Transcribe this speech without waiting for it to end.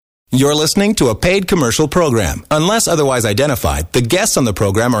You're listening to a paid commercial program. Unless otherwise identified, the guests on the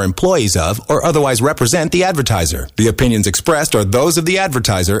program are employees of or otherwise represent the advertiser. The opinions expressed are those of the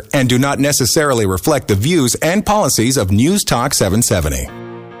advertiser and do not necessarily reflect the views and policies of News Talk 770.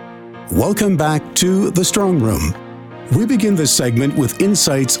 Welcome back to the Strongroom. We begin this segment with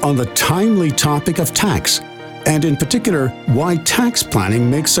insights on the timely topic of tax, and in particular, why tax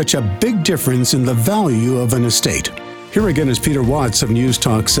planning makes such a big difference in the value of an estate. Here again is Peter Watts of News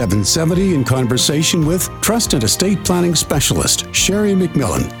Talk 770 in conversation with Trust and Estate Planning Specialist Sheri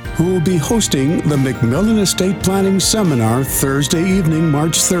MacMillan, who will be hosting the MacMillan Estate Planning Seminar Thursday evening,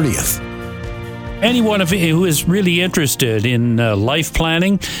 March 30th. Anyone who is really interested in life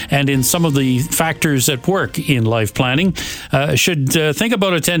planning and in some of the factors at work in life planning should think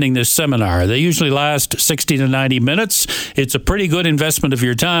about attending this seminar. They usually last 60 to 90 minutes. It's a pretty good investment of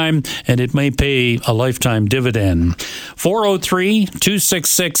your time, and it may pay a lifetime dividend.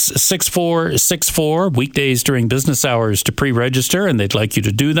 403-266-6464, weekdays during business hours to pre-register, and they'd like you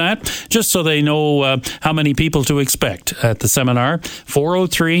to do that, just so they know how many people to expect at the seminar.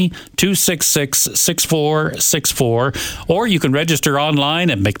 403-266-6464, or you can register online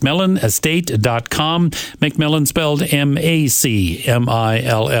at MacMillanestate.com. MacMillan spelled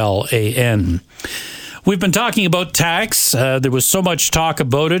MacMillan. We've been talking about tax. There was so much talk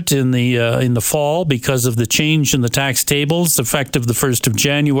about it in the fall because of the change in the tax tables effective the 1st of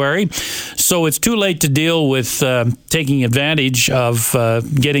January. So it's too late to deal with taking advantage of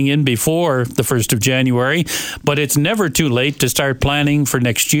getting in before the 1st of January, but it's never too late to start planning for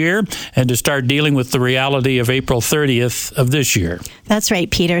next year and to start dealing with the reality of April 30th of this year. That's right,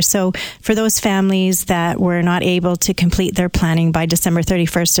 Peter. So for those families that were not able to complete their planning by December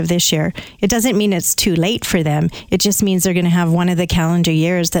 31st of this year, it doesn't mean it's too late for them. It just means they're going to have one of the calendar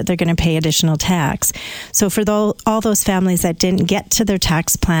years that they're going to pay additional tax. So for all those families that didn't get to their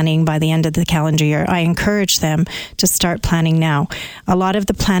tax planning by the end of the calendar year, I encourage them to start planning now. A lot of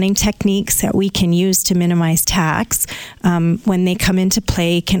the planning techniques that we can use to minimize tax when they come into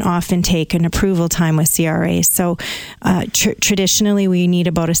play can often take an approval time with CRA. So traditionally, we need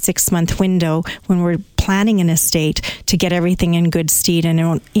about a 6-month window when we're planning an estate to get everything in good stead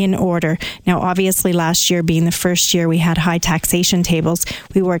and in order. Now, obviously, last year being the first year we had high taxation tables,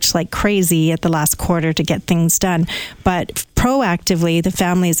 we worked like crazy at the last quarter to get things done. But proactively, the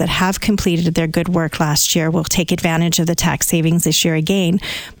families that have completed their good work last year will take advantage of the tax savings this year again.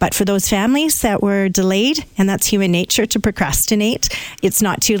 But for those families that were delayed, and that's human nature to procrastinate, it's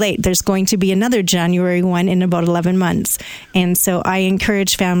not too late. There's going to be another January one in about 11 months. And so I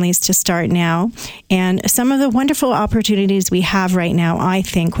encourage families to start now. And some of the wonderful opportunities we have right now, I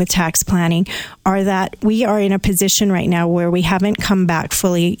think, with tax planning are that we are in a position right now where we haven't come back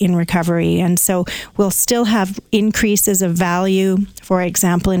fully in recovery. And so we'll still have increases of value, for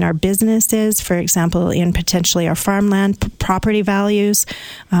example, in our businesses, for example, in potentially our farmland property values,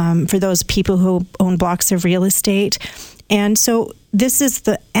 for those people who own blocks of real estate. And so this is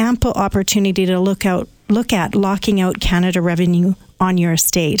the ample opportunity to look at locking out Canada revenue on your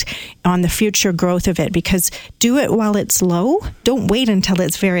estate, on the future growth of it, because do it while it's low. Don't wait until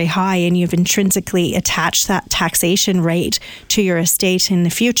it's very high and you've intrinsically attached that taxation rate to your estate in the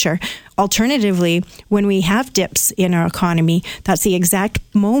future. Alternatively, when we have dips in our economy, that's the exact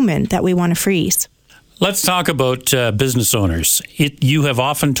moment that we want to freeze. Let's talk about business owners. You have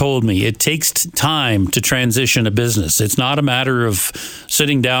often told me it takes time to transition a business. It's not a matter of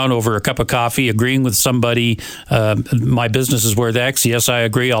sitting down over a cup of coffee, agreeing with somebody, my business is worth X, yes, I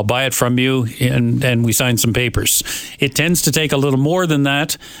agree, I'll buy it from you, and we sign some papers. It tends to take a little more than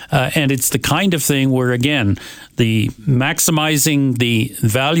that, and it's the kind of thing where, again, the maximizing the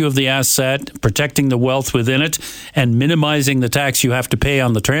value of the asset, protecting the wealth within it, and minimizing the tax you have to pay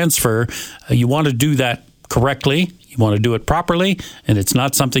on the transfer, you want to do that correctly. You want to do it properly, and it's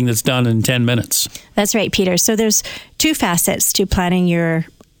not something that's done in 10 minutes. That's right, Peter. So there's two facets to planning your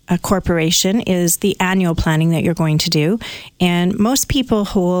corporation. Is the annual planning that you're going to do. And most people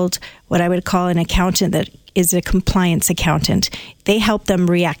hold what I would call an accountant that is a compliance accountant. They help them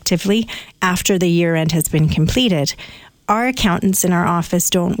reactively after the year end has been completed. Our accountants in our office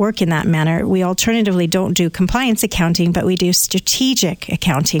don't work in that manner. We alternatively don't do compliance accounting, but we do strategic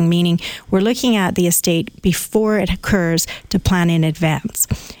accounting, meaning we're looking at the estate before it occurs to plan in advance.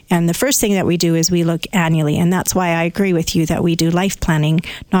 And the first thing that we do is we look annually, and that's why I agree with you that we do life planning,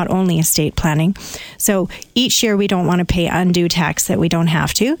 not only estate planning. So each year we don't want to pay undue tax that we don't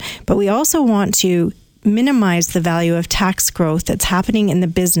have to, but we also want to minimize the value of tax growth that's happening in the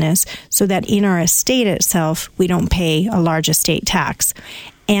business so that in our estate itself, we don't pay a large estate tax.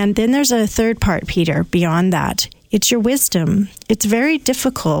 And then there's a third part, Peter, beyond that, it's your wisdom. It's very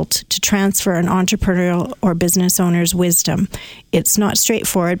difficult to transfer an entrepreneurial or business owner's wisdom. It's not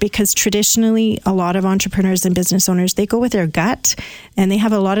straightforward because traditionally a lot of entrepreneurs and business owners, they go with their gut and they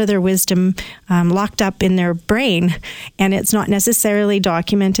have a lot of their wisdom locked up in their brain, and it's not necessarily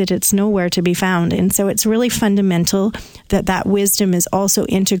documented. It's nowhere to be found. And so it's really fundamental that wisdom is also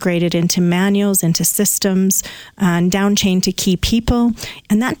integrated into manuals, into systems, and down chain to key people.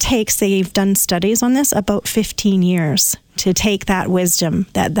 And that takes, they've done studies on this, about 15 years to take that wisdom,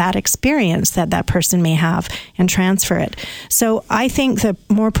 that experience that person may have and transfer it. So I think the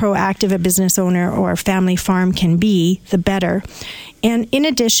more proactive a business owner or family farm can be, the better. And in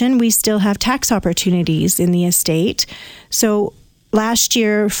addition, we still have tax opportunities in the estate. So last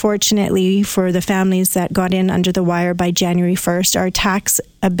year, fortunately, for the families that got in under the wire by January 1st, our tax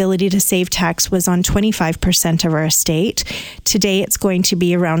ability to save tax was on 25% of our estate. Today, it's going to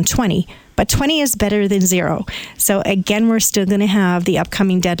be around 20%. But 20 is better than 0. So again, we're still going to have the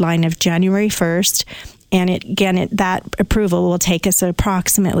upcoming deadline of January 1st. And that approval will take us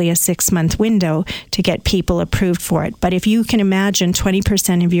approximately a 6-month window to get people approved for it. But if you can imagine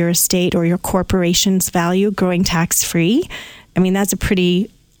 20% of your estate or your corporation's value growing tax-free, I mean, that's a pretty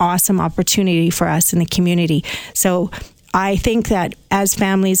awesome opportunity for us in the community. So I think that as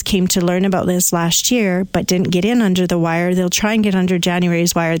families came to learn about this last year but didn't get in under the wire, they'll try and get under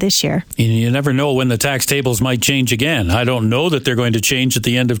January's wire this year. You never know when the tax tables might change again. I don't know that they're going to change at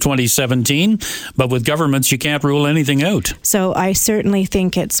the end of 2017, but with governments, you can't rule anything out. So I certainly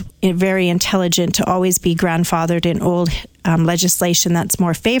think it's very intelligent to always be grandfathered in old legislation that's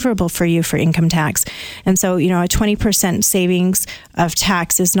more favorable for you for income tax. And so, a 20% savings of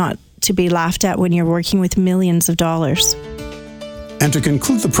tax is not to be laughed at when you're working with millions of dollars. And to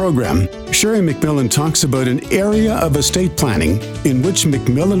conclude the program, Sheri MacMillan talks about an area of estate planning in which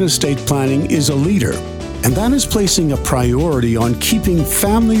MacMillan Estate Planning is a leader, and that is placing a priority on keeping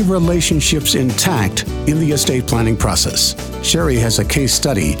family relationships intact in the estate planning process. Sheri has a case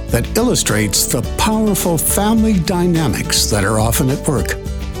study that illustrates the powerful family dynamics that are often at work.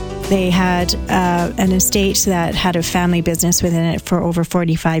 They had an estate that had a family business within it for over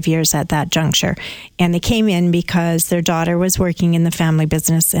 45 years at that juncture. And they came in because their daughter was working in the family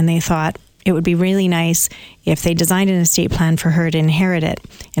business, and they thought it would be really nice if they designed an estate plan for her to inherit it.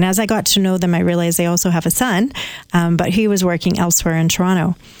 And as I got to know them, I realized they also have a son, but he was working elsewhere in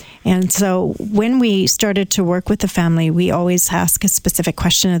Toronto. And so when we started to work with the family, we always ask a specific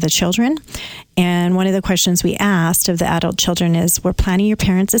question of the children. And one of the questions we asked of the adult children is, we're planning your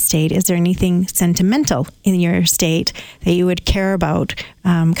parents' estate. Is there anything sentimental in your estate that you would care about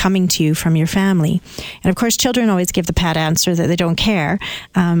coming to you from your family? And of course, children always give the pat answer that they don't care.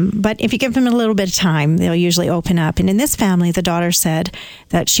 But if you give them a little bit of time, they'll usually open up. And in this family, the daughter said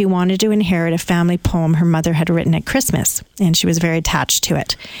that she wanted to inherit a family poem her mother had written at Christmas, and she was very attached to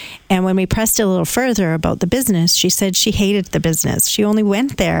it. And when we pressed a little further about the business, she said she hated the business. She only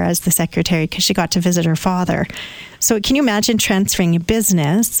went there as the secretary because she got to visit her father. So can you imagine transferring a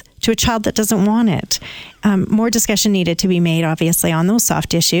business to a child that doesn't want it? More discussion needed to be made, obviously, on those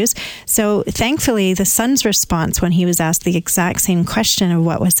soft issues. So thankfully, the son's response when he was asked the exact same question of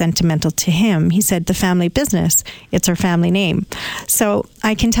what was sentimental to him, he said, the family business, it's our family name. So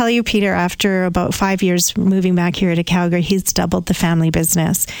I can tell you, Peter, after about 5 years moving back here to Calgary, he's doubled the family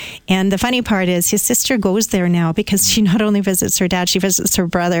business. And the funny part is his sister goes there now because she not only visits her dad, she visits her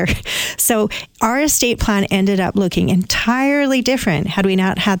brother. So our estate plan ended up looking entirely different had we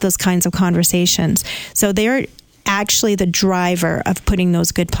not had those kinds of conversations. So they're actually the driver of putting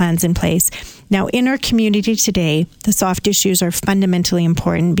those good plans in place. Now, in our community today, the soft issues are fundamentally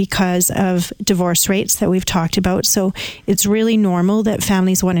important because of divorce rates that we've talked about. So it's really normal that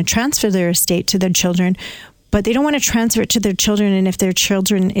families want to transfer their estate to their children, but they don't want to transfer it to their children, and if their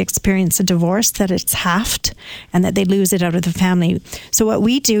children experience a divorce, that it's halved and that they lose it out of the family. So what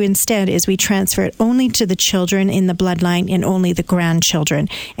we do instead is we transfer it only to the children in the bloodline and only the grandchildren.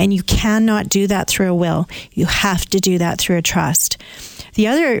 And you cannot do that through a will. You have to do that through a trust. The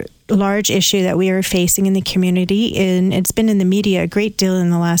other large issue that we are facing in the community, and it's been in the media a great deal in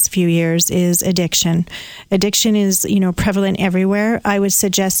the last few years, is addiction. Addiction is, prevalent everywhere. I would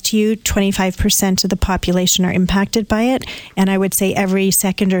suggest to you 25% of the population are impacted by it, and I would say every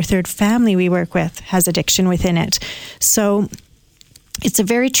second or third family we work with has addiction within it. So it's a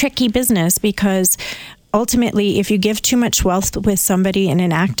very tricky business because ultimately, if you give too much wealth with somebody in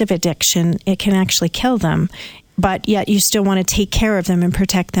an active addiction, it can actually kill them. but yet you still want to take care of them and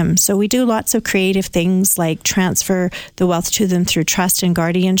protect them. So we do lots of creative things like transfer the wealth to them through trust and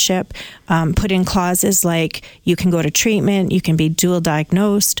guardianship, put in clauses like you can go to treatment, you can be dual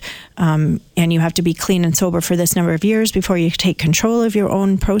diagnosed, and you have to be clean and sober for this number of years before you take control of your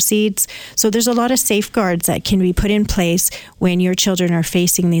own proceeds. So there's a lot of safeguards that can be put in place when your children are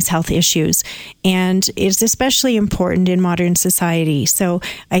facing these health issues. And it's especially important in modern society. So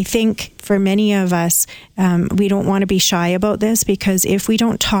I think for many of us, we don't want to be shy about this, because if we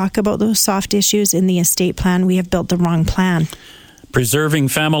don't talk about those soft issues in the estate plan, we have built the wrong plan. Preserving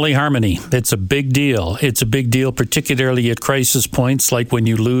family harmony. It's a big deal. It's a big deal, particularly at crisis points, like when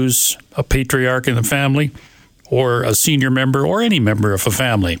you lose a patriarch in the family or a senior member or any member of a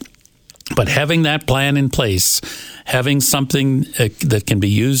family. But having that plan in place, having something that can be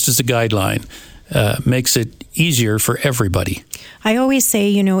used as a guideline, makes it easier for everybody. I always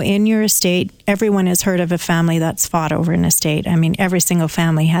say, in your estate, everyone has heard of a family that's fought over an estate. I mean, every single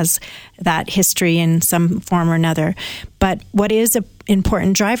family has that history in some form or another. But what is an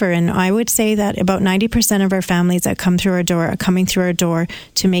important driver, and I would say that about 90% of our families that come through our door are coming through our door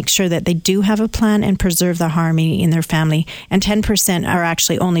to make sure that they do have a plan and preserve the harmony in their family. And 10% are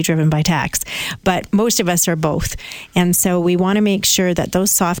actually only driven by tax. But most of us are both. And so we want to make sure that those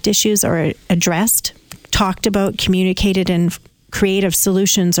soft issues are addressed, talked about, communicated, and creative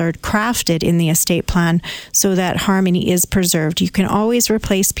solutions are crafted in the estate plan so that harmony is preserved. You can always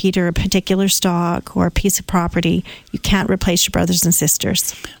replace, Peter, a particular stock or a piece of property. You can't replace your brothers and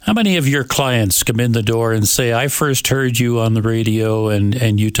sisters. How many of your clients come in the door and say, I first heard you on the radio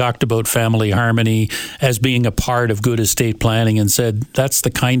and you talked about family harmony as being a part of good estate planning, and said, that's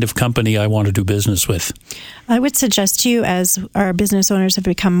the kind of company I want to do business with? I would suggest to you, as our business owners have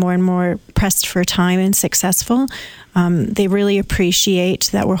become more and more pressed for time and successful, they really appreciate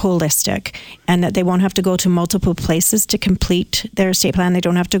that we're holistic and that they won't have to go to multiple places to complete their estate plan. They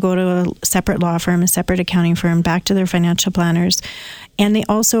don't have to go to a separate law firm, a separate accounting firm, back to their financial planners. And they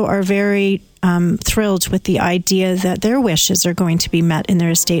also are very thrilled with the idea that their wishes are going to be met in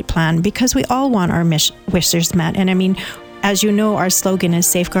their estate plan, because we all want our wishes met. And I mean, as you know, our slogan is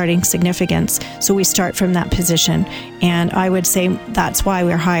safeguarding significance. So we start from that position. And I would say that's why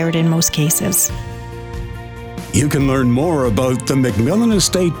we're hired in most cases. You can learn more about the MacMillan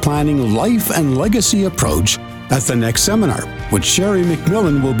Estate Planning Life and Legacy Approach at the next seminar, which Sheri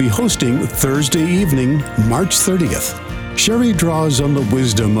MacMillan will be hosting Thursday evening, March 30th. Sheri draws on the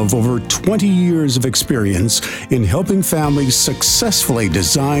wisdom of over 20 years of experience in helping families successfully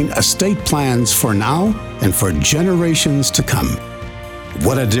design estate plans for now and for generations to come.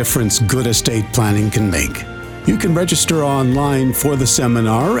 What a difference good estate planning can make. You can register online for the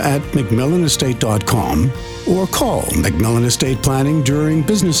seminar at macmillanestate.com or call MacMillan Estate Planning during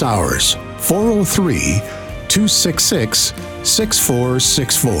business hours,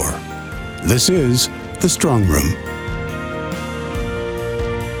 403-266-6464. This is The Strongroom.